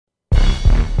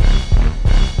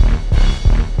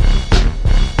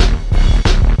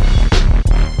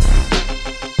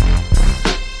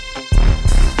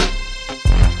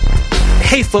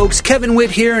folks, Kevin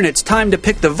Witt here, and it's time to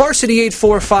pick the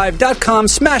varsity845.com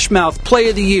Smashmouth Play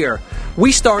of the Year.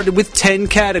 We started with 10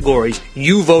 categories.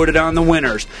 You voted on the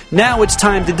winners. Now it's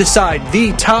time to decide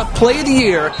the top play of the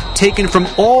year taken from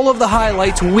all of the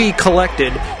highlights we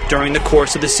collected during the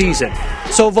course of the season.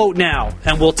 So vote now,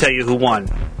 and we'll tell you who won.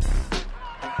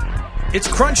 It's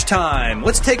crunch time.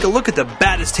 Let's take a look at the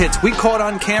baddest hits we caught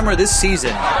on camera this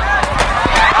season.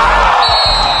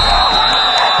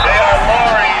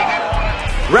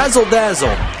 Razzle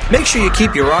dazzle. Make sure you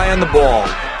keep your eye on the ball.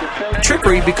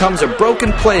 Trickery becomes a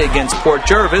broken play against Port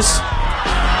Jervis.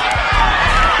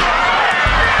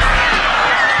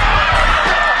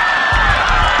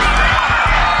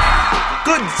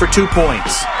 Good for 2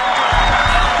 points.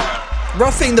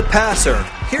 Roughing the passer.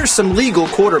 Here's some legal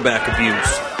quarterback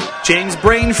abuse. James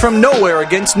Brain from nowhere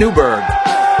against Newburgh.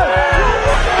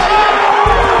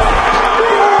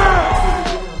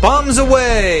 Bombs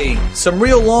away! Some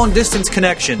real long-distance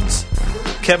connections.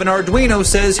 Kevin Arduino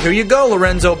says, here you go,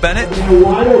 Lorenzo Bennett.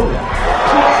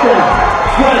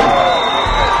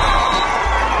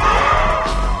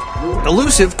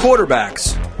 Elusive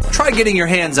quarterbacks. Try getting your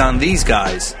hands on these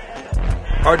guys.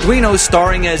 Arduino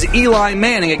starring as Eli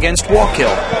Manning against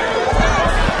Wallkill.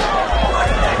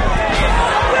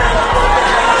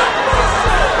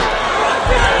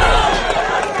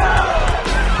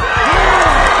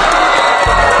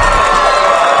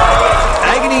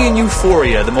 And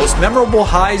euphoria, the most memorable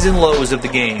highs and lows of the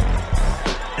game.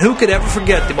 And who could ever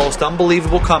forget the most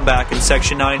unbelievable comeback in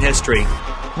Section 9 history?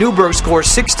 Newburgh scores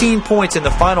 16 points in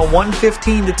the final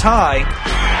 1:15 to tie.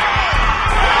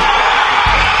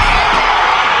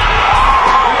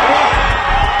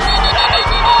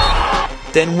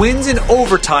 Then wins in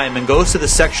overtime and goes to the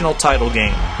sectional title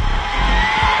game.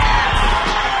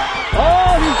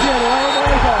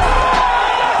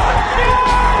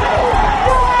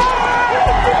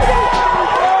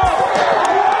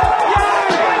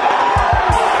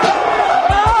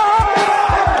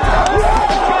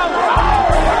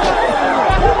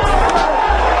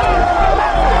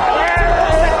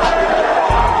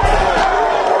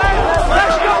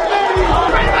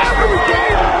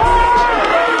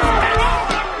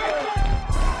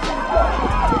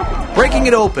 Breaking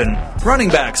it open, running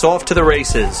backs off to the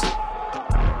races.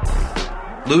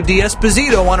 Lou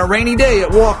D'Esposito on a rainy day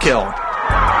at Wallkill.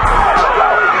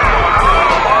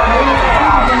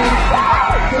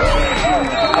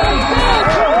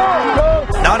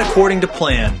 Not according to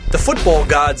plan. The football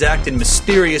gods act in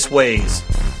mysterious ways.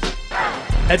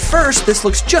 At first, this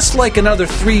looks just like another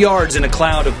 3 yards in a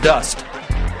cloud of dust.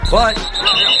 But,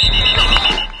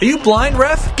 are you blind,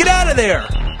 ref? Get out of there!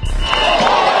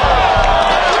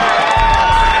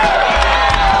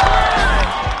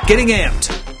 Getting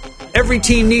amped. Every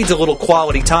team needs a little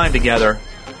quality time together.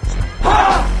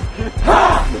 Ha!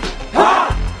 Ha!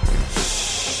 Ha!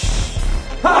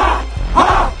 Ha!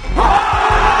 Ha! Ha!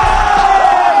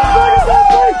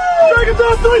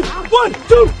 1,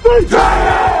 2,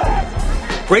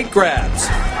 3. Great grabs.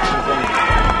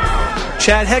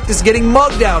 Chad Hecht is getting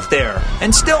mugged out there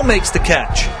and still makes the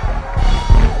catch.